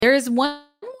There is one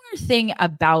more thing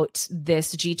about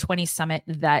this G20 summit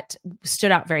that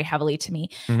stood out very heavily to me,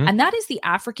 and that is the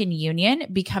African Union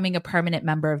becoming a permanent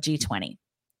member of G20.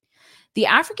 The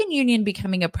African Union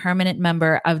becoming a permanent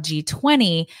member of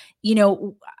G20,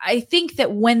 I think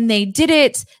that when they did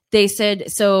it, they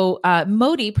said,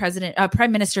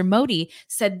 Prime Minister Modi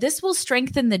said this will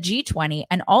strengthen the G20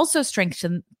 and also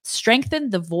strengthen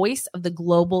the voice of the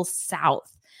global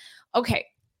South. Okay.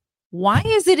 Why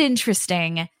is it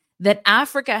interesting that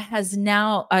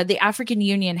the African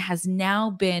Union has now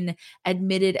been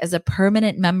admitted as a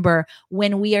permanent member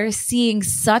when we are seeing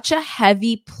such a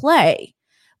heavy play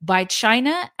by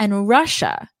China and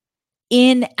Russia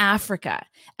in Africa?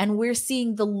 And we're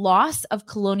seeing the loss of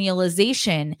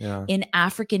colonialization in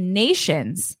African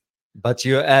nations. But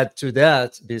you add to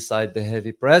that, beside the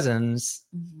heavy presence,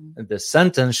 the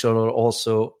sentence should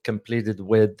also completed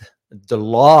with the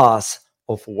loss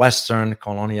of Western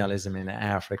colonialism in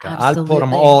Africa. Absolutely. I'll put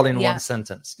them all in one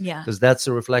sentence, Yeah, because that's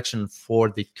a reflection for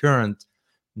the current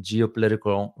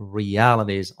geopolitical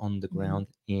realities on the ground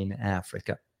in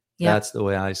Africa. Yeah. That's the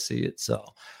way I see it. So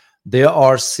they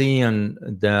are seeing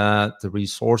that the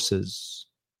resources,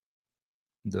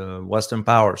 the Western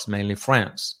powers, mainly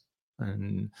France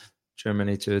and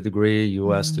Germany to a degree,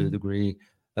 US to a degree,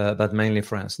 but mainly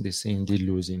France, they're seeing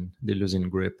they're losing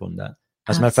grip on that.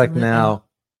 As a matter of fact, now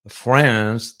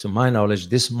France, to my knowledge,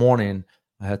 this morning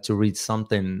I had to read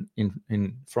something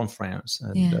from France,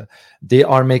 and they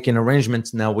are making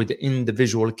arrangements now with the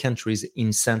individual countries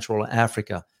in Central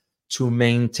Africa to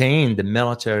maintain the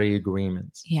military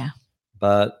agreements. Yeah,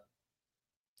 but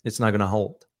it's not going to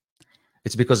hold.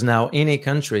 It's because now any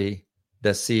country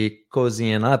that see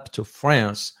cozying up to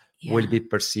France will be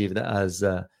perceived as.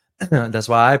 That's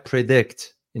why I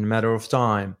predict in a matter of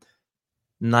time,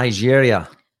 Nigeria.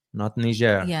 Not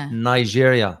Niger.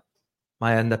 Nigeria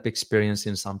might end up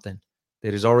experiencing something.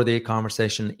 There is already a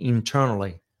conversation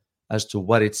internally as to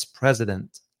what its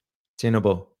president,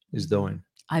 Tinubu, is doing.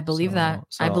 I believe that.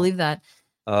 I believe that.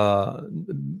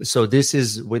 So this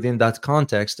is within that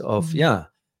context of,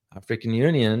 African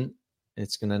Union,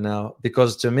 it's going to now,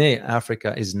 because to me,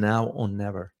 Africa is now or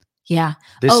never. Yeah.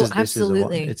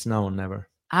 Absolutely. It's now or never.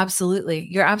 Absolutely.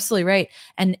 You're absolutely right.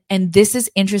 And this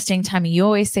is interesting timing. You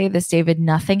always say this, David,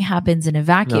 nothing happens in a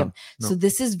vacuum. No. So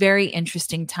this is very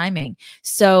interesting timing.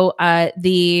 So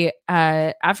the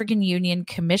African Union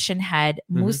Commission head,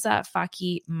 Musa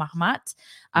Faki Mahamat,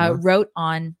 wrote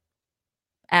on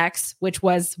X, which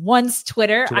was once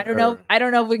Twitter. I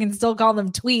don't know if we can still call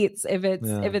them tweets if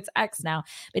it's X now.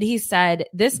 But he said,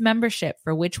 this membership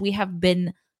for which we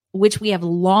have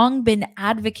long been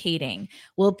advocating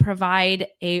will provide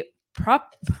a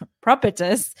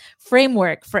propitious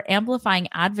framework for amplifying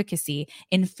advocacy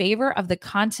in favor of the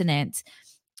continent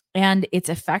and its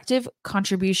effective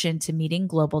contribution to meeting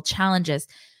global challenges.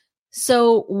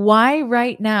 So why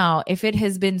right now, if it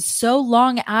has been so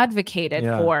long advocated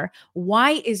for,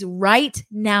 why is right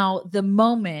now the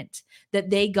moment that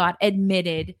they got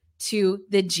admitted to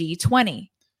the G20?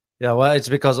 Yeah, well, it's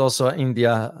because also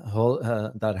India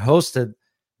that hosted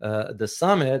the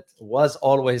summit was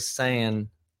always saying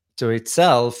to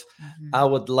itself, I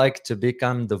would like to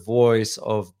become the voice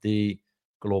of the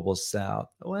global South.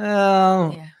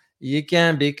 Well, you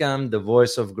can become the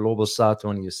voice of global South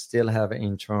when you still have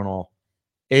internal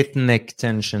ethnic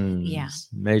tensions,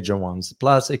 major ones.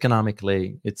 Plus,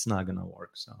 economically, it's not going to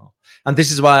work. So, and this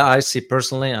is why I see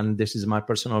personally, and this is my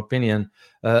personal opinion,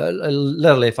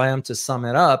 literally, if I am to sum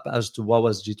it up as to what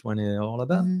was G20 all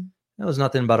about, it was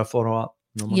nothing but a photo op,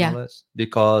 no more or less.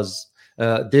 Because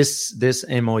this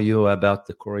MOU about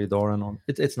the corridor and all,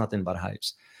 it's nothing but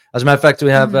hypes. As a matter of fact, we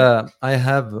have I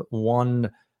have one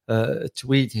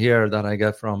tweet here that I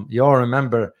got from, you all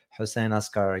remember Hussein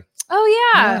Askari.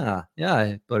 Oh, yeah. Yeah,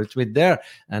 I put a tweet there.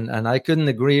 And I couldn't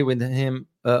agree with him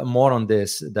more on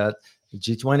this, that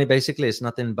G20 basically is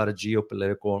nothing but a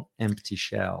geopolitical empty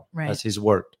shell, as his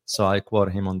word. So I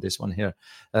quote him on this one here.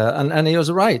 And he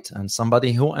was right. And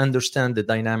somebody who understands the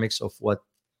dynamics of what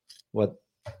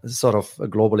sort of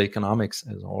global economics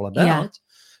is all about. Yeah.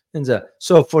 And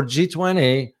so for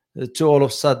G20 to all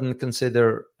of a sudden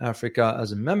consider Africa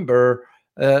as a member,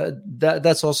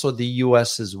 that's also the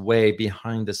US's way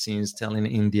behind the scenes telling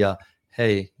India,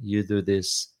 hey, you do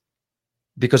this.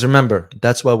 Because remember,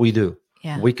 that's what we do.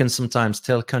 Yeah. We can sometimes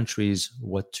tell countries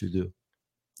what to do.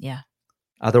 Yeah.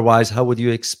 Otherwise, how would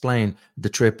you explain the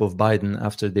trip of Biden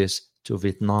after this to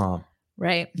Vietnam?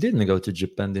 Right. Didn't go to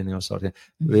Japan, didn't go something.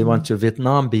 We went to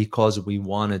Vietnam because we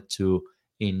wanted to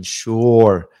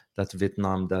ensure that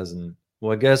Vietnam doesn't.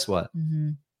 Well, guess what?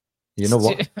 You know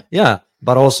what? Yeah.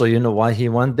 But also, you know why he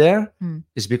went there?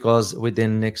 Is because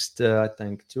within next, I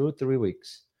think, 2-3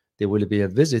 weeks, there will be a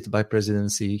visit by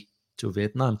President Xi to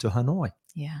Vietnam, to Hanoi.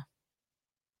 Yeah.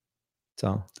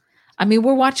 So, I mean,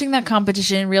 we're watching that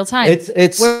competition in real time.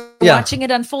 We're watching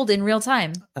it unfold in real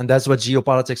time. And that's what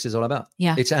geopolitics is all about.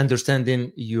 Yeah. It's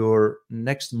understanding your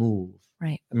next move.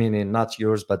 Right. I mean, not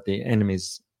yours, but the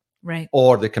enemy's. Right.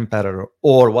 Or the competitor,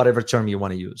 or whatever term you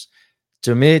want to use.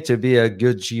 To me, to be a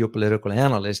good geopolitical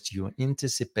analyst, you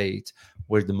anticipate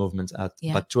where the movement's at.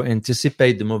 Yeah. But to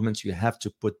anticipate the movements, you have to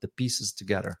put the pieces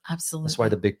together. Absolutely. That's why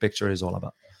the big picture is all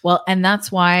about. Well, and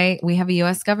that's why we have a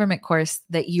U.S. government course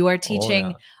that you are teaching. Oh,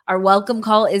 yeah. Our welcome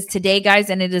call is today, guys,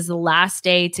 and it is the last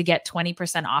day to get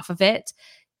 20% off of it.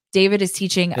 David is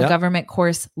teaching a government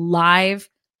course live.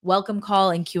 Welcome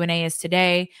call and Q&A is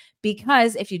today,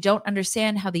 because if you don't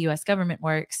understand how the U.S. government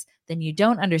works, then you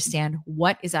don't understand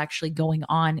what is actually going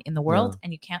on in the world,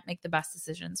 and you can't make the best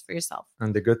decisions for yourself.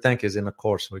 And the good thing is in a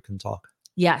course we can talk.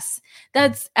 Yes,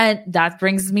 that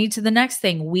brings me to the next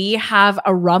thing. We have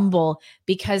a Rumble,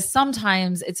 because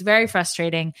sometimes it's very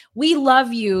frustrating. We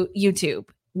love you, YouTube.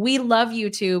 We love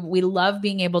YouTube. We love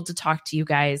being able to talk to you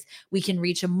guys. We can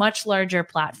reach a much larger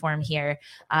platform here.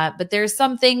 But there's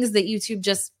some things that YouTube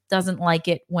just doesn't like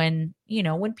it when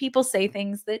people say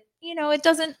things that, it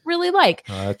doesn't really like.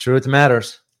 Truth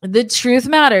matters. The truth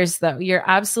matters, though. You're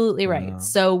absolutely right. Yeah.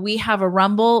 So we have a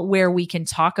Rumble where we can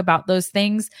talk about those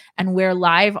things, and we're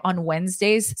live on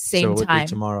Wednesdays, same time.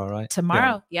 Tomorrow, right?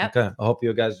 Tomorrow. Yeah. Yep. Okay. I hope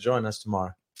you guys join us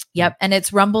tomorrow. Yep. And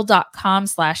it's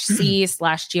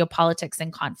rumble.com/C/geopolitics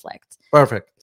and conflict. Perfect.